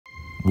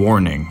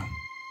Warning.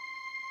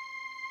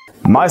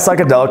 My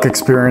psychedelic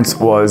experience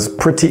was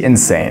pretty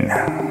insane.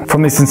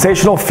 From the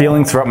sensational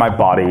feelings throughout my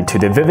body, to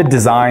the vivid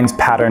designs,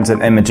 patterns,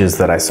 and images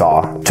that I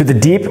saw, to the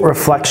deep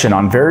reflection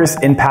on various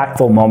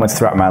impactful moments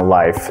throughout my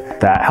life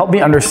that helped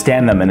me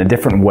understand them in a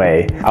different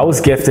way, I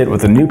was gifted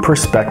with a new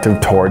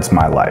perspective towards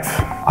my life.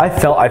 I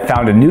felt I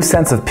found a new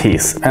sense of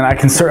peace, and I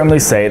can certainly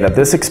say that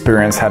this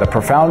experience had a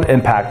profound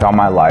impact on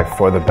my life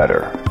for the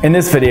better. In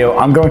this video,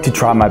 I'm going to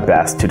try my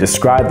best to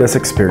describe this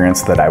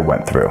experience that I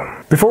went through.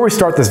 Before we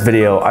start this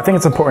video, I think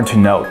it's important to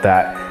note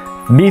that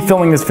me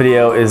filming this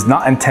video is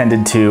not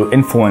intended to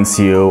influence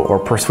you or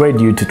persuade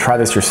you to try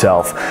this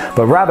yourself,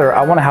 but rather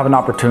I want to have an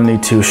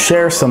opportunity to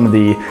share some of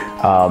the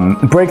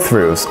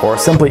breakthroughs or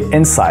simply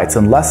insights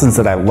and lessons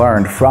that I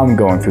learned from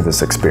going through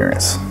this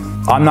experience.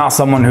 I'm not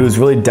someone who's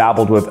really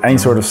dabbled with any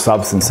sort of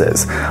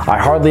substances. I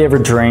hardly ever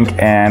drink,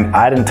 and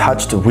I hadn't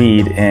touched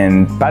weed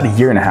in about a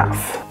year and a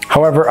half.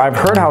 However, I've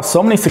heard how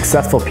so many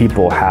successful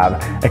people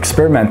have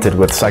experimented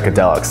with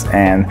psychedelics,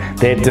 and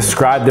they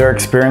described their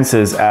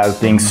experiences as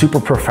being super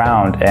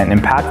profound and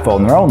impactful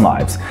in their own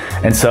lives.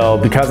 And so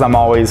because I'm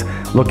always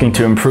looking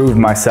to improve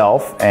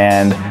myself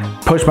and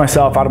push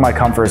myself out of my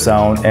comfort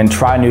zone and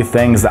try new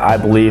things that I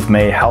believe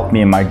may help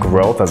me in my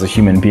growth as a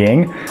human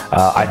being,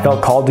 I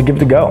felt called to give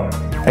it a go.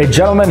 A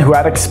gentleman who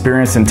had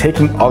experience in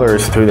taking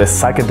others through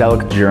this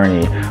psychedelic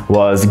journey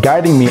was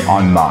guiding me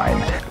on mine.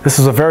 This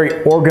was a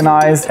very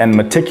organized and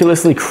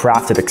meticulously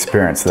crafted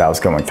experience that I was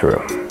going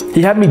through.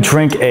 He had me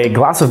drink a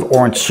glass of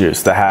orange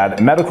juice that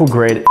had medical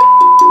grade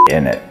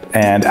in it.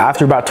 And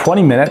after about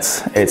 20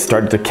 minutes, it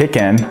started to kick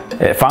in.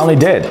 It finally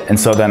did. And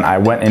so then I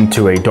went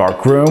into a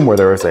dark room where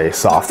there was a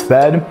soft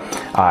bed.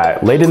 I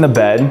laid in the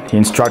bed. He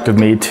instructed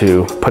me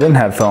to put in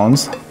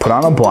headphones, put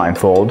on a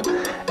blindfold,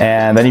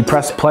 and then he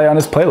pressed play on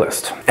his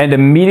playlist. And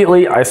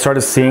immediately I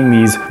started seeing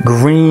these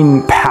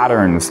green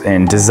patterns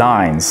and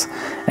designs.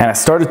 And I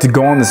started to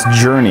go on this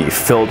journey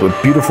filled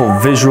with beautiful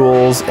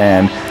visuals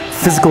and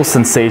physical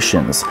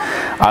sensations.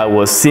 I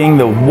was seeing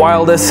the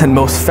wildest and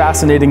most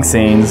fascinating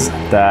scenes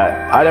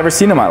that I'd ever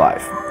seen in my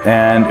life.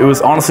 And it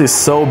was honestly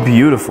so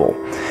beautiful.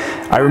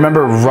 I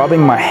remember rubbing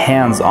my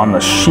hands on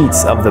the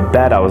sheets of the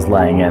bed I was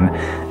laying in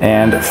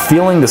and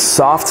feeling the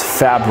soft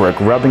fabric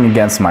rubbing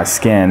against my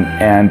skin,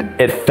 and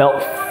it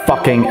felt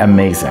fucking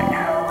amazing.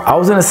 I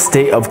was in a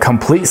state of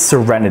complete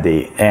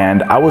serenity,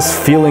 and I was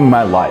feeling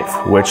my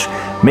life, which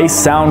may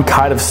sound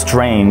kind of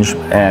strange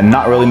and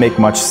not really make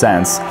much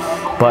sense,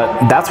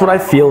 but that's what I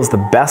feel is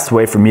the best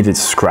way for me to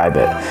describe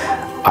it.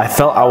 I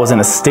felt I was in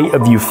a state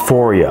of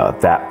euphoria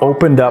that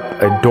opened up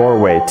a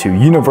doorway to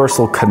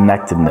universal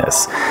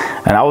connectedness,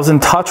 and I was in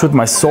touch with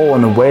my soul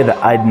in a way that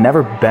I'd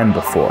never been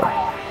before.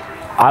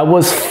 I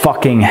was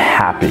fucking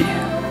happy.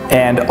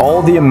 And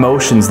all the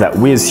emotions that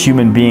we as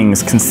human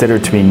beings consider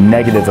to be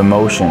negative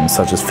emotions,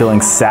 such as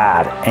feeling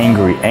sad,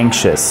 angry,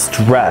 anxious,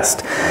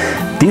 stressed,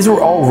 these were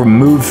all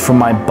removed from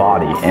my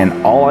body,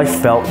 and all I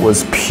felt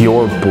was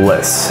pure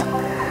bliss.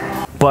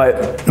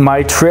 But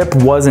my trip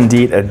was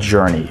indeed a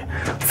journey,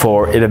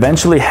 for it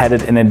eventually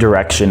headed in a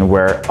direction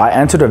where I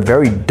entered a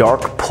very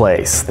dark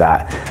place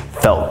that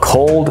felt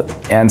cold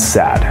and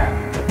sad.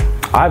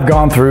 I've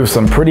gone through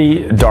some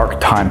pretty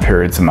dark time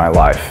periods in my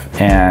life,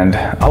 and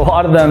a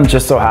lot of them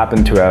just so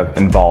happen to have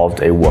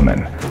involved a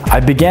woman. I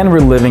began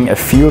reliving a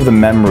few of the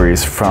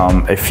memories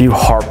from a few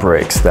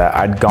heartbreaks that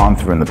I'd gone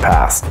through in the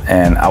past,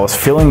 and I was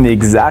feeling the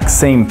exact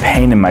same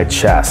pain in my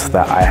chest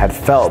that I had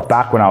felt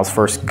back when I was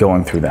first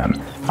going through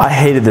them. I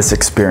hated this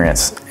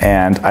experience,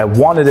 and I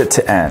wanted it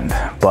to end,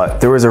 but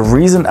there was a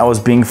reason I was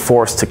being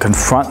forced to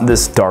confront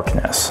this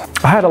darkness.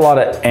 I had a lot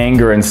of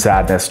anger and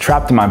sadness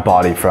trapped in my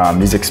body from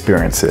these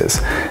experiences,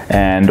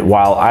 and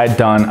while I'd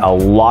done a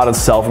lot of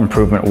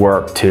self-improvement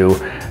work to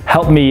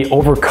help me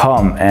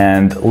overcome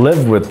and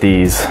live with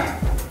these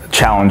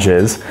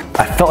challenges,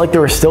 I felt like they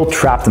were still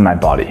trapped in my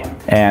body.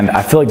 And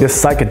I feel like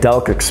this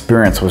psychedelic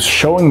experience was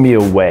showing me a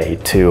way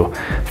to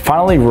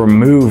finally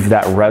remove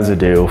that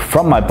residue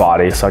from my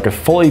body so I could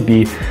fully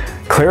be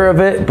clear of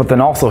it, but then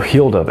also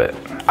healed of it.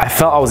 I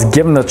felt I was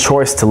given the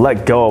choice to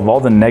let go of all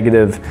the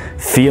negative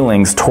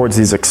feelings towards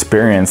these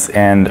experiences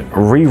and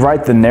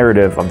rewrite the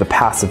narrative of the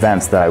past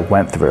events that I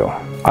went through.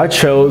 I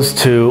chose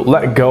to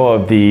let go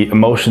of the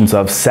emotions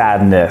of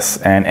sadness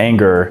and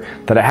anger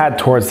that I had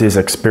towards these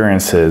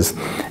experiences,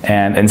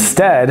 and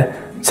instead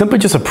simply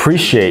just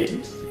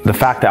appreciate the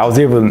fact that I was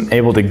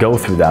able to go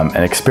through them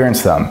and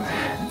experience them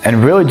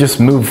and really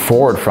just move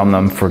forward from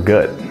them for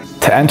good,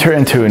 to enter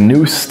into a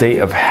new state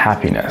of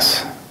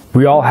happiness.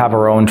 We all have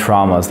our own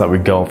traumas that we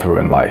go through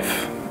in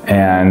life.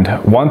 And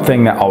one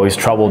thing that always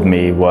troubled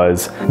me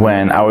was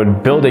when I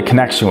would build a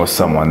connection with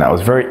someone that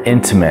was very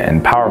intimate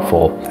and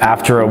powerful.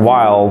 After a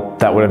while,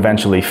 that would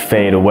eventually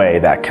fade away,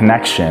 that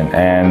connection,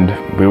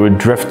 and we would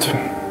drift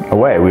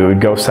away. We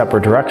would go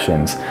separate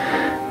directions.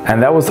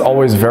 And that was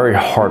always very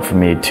hard for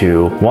me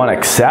to, one,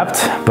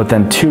 accept, but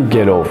then two,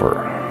 get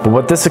over. But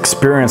what this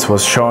experience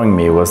was showing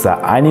me was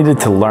that I needed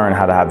to learn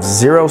how to have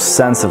zero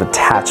sense of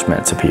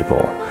attachment to people.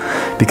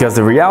 Because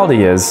the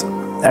reality is,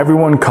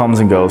 everyone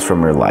comes and goes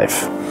from your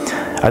life.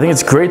 I think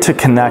it's great to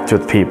connect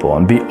with people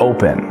and be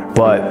open,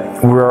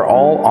 but we're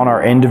all on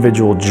our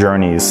individual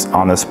journeys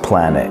on this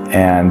planet,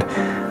 and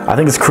I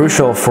think it's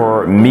crucial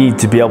for me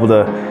to be able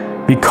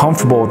to be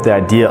comfortable with the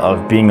idea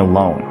of being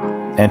alone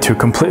and to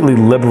completely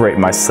liberate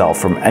myself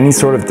from any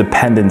sort of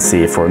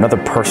dependency for another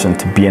person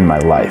to be in my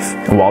life.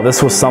 And while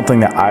this was something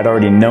that I'd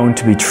already known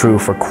to be true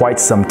for quite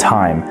some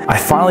time, I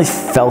finally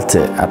felt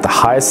it at the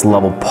highest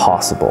level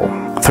possible.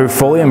 Through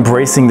fully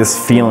embracing this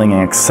feeling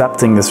and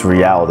accepting this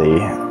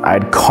reality,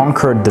 I'd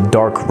conquered the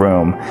dark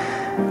room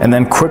and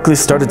then quickly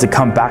started to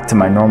come back to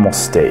my normal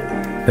state.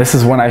 This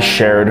is when I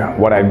shared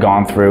what I'd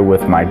gone through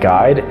with my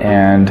guide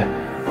and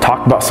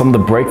talked about some of the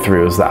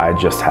breakthroughs that I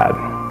just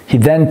had. He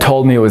then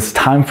told me it was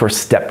time for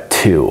step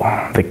 2,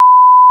 the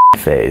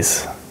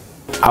phase.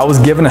 I was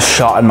given a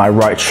shot in my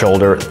right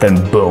shoulder, then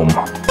boom.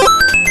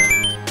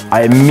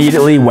 I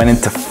immediately went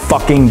into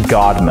fucking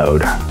God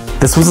mode.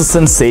 This was a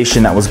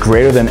sensation that was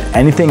greater than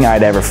anything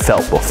I'd ever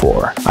felt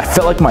before. I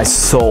felt like my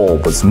soul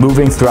was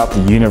moving throughout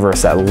the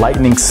universe at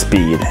lightning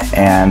speed,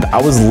 and I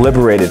was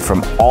liberated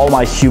from all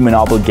my human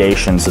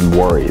obligations and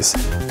worries.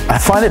 I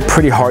find it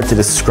pretty hard to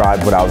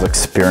describe what I was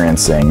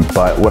experiencing,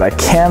 but what I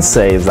can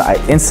say is that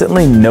I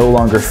instantly no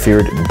longer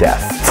feared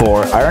death.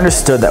 For I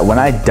understood that when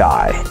I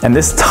die, and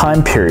this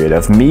time period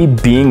of me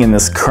being in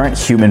this current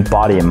human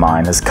body of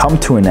mine has come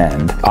to an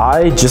end,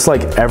 I, just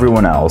like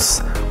everyone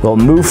else, will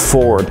move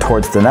forward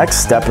towards the next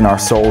step in our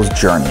soul's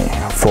journey.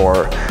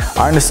 For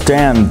I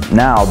understand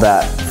now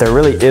that there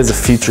really is a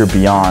future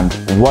beyond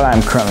what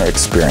I'm currently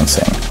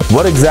experiencing.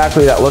 What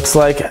exactly that looks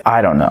like,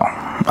 I don't know.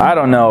 I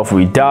don't know if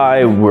we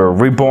die, we're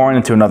reborn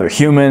into another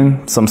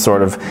human, some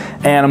sort of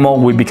animal,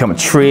 we become a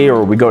tree,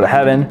 or we go to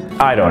heaven.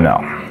 I don't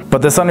know.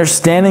 But this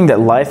understanding that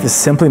life is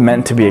simply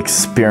meant to be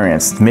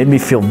experienced made me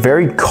feel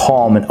very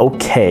calm and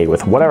okay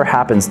with whatever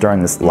happens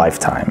during this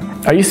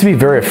lifetime. I used to be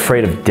very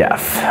afraid of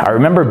death. I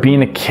remember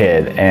being a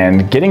kid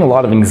and getting a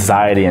lot of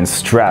anxiety and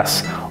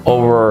stress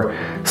over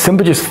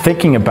simply just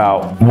thinking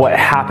about what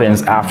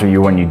happens after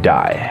you when you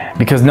die,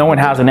 because no one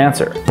has an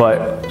answer.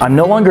 But I'm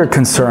no longer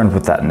concerned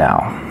with that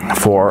now.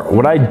 For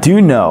what I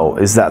do know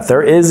is that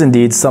there is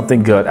indeed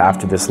something good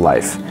after this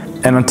life.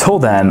 And until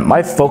then,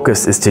 my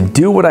focus is to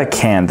do what I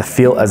can to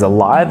feel as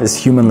alive as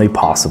humanly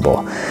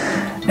possible.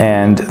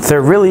 And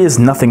there really is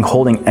nothing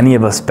holding any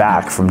of us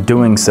back from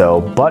doing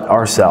so but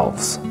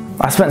ourselves.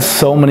 I spent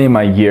so many of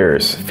my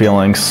years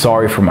feeling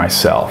sorry for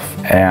myself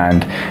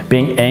and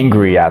being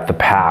angry at the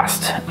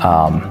past,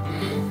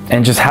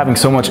 and just having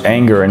so much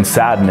anger and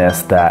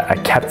sadness that I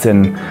kept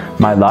in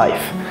my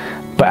life.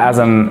 But as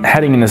I'm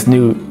heading in this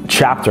new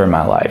chapter in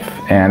my life,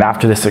 and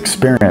after this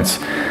experience,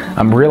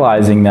 I'm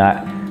realizing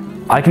that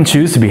I can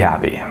choose to be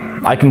happy.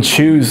 I can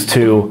choose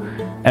to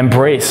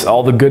embrace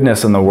all the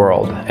goodness in the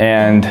world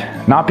and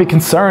not be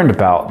concerned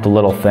about the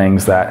little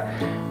things that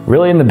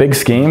really in the big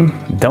scheme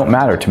don't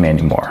matter to me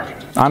anymore.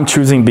 I'm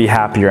choosing to be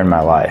happier in my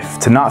life,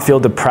 to not feel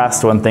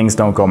depressed when things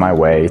don't go my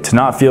way, to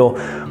not feel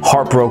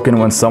heartbroken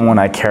when someone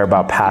I care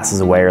about passes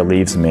away or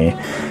leaves me,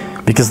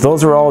 because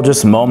those are all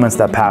just moments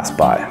that pass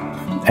by,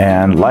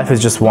 and life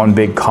is just one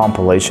big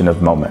compilation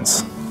of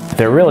moments.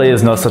 There really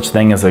is no such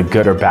thing as a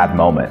good or bad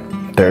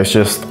moment. There's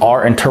just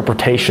our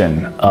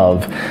interpretation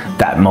of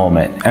that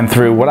moment, and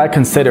through what I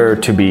consider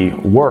to be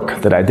work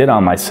that I did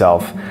on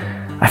myself,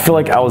 I feel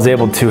like I was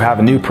able to have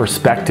a new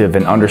perspective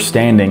and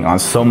understanding on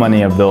so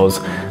many of those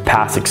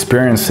past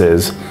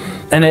experiences.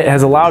 And it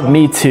has allowed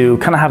me to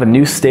kind of have a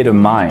new state of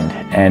mind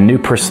and new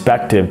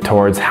perspective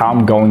towards how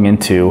I'm going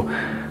into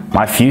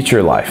my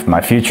future life, my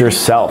future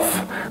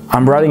self.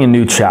 I'm writing a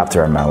new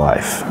chapter in my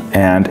life,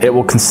 and it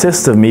will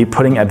consist of me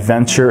putting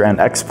adventure and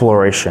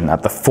exploration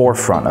at the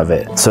forefront of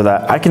it so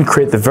that I can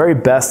create the very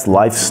best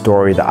life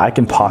story that I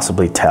can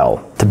possibly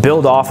tell. To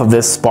build off of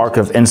this spark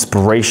of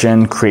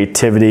inspiration,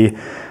 creativity,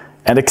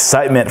 and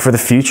excitement for the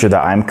future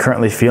that I'm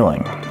currently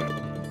feeling.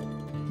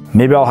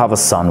 Maybe I'll have a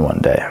son one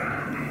day.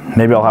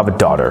 Maybe I'll have a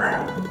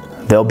daughter.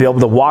 They'll be able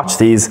to watch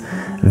these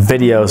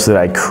videos that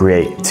I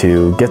create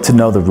to get to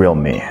know the real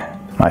me.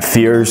 My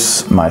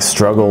fears, my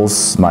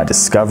struggles, my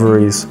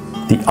discoveries,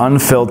 the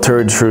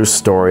unfiltered true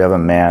story of a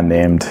man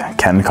named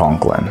Ken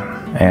Conklin,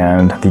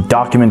 and the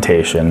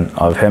documentation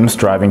of him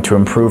striving to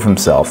improve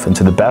himself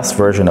into the best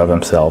version of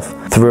himself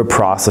through a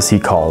process he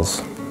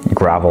calls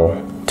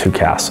Gravel to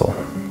Castle.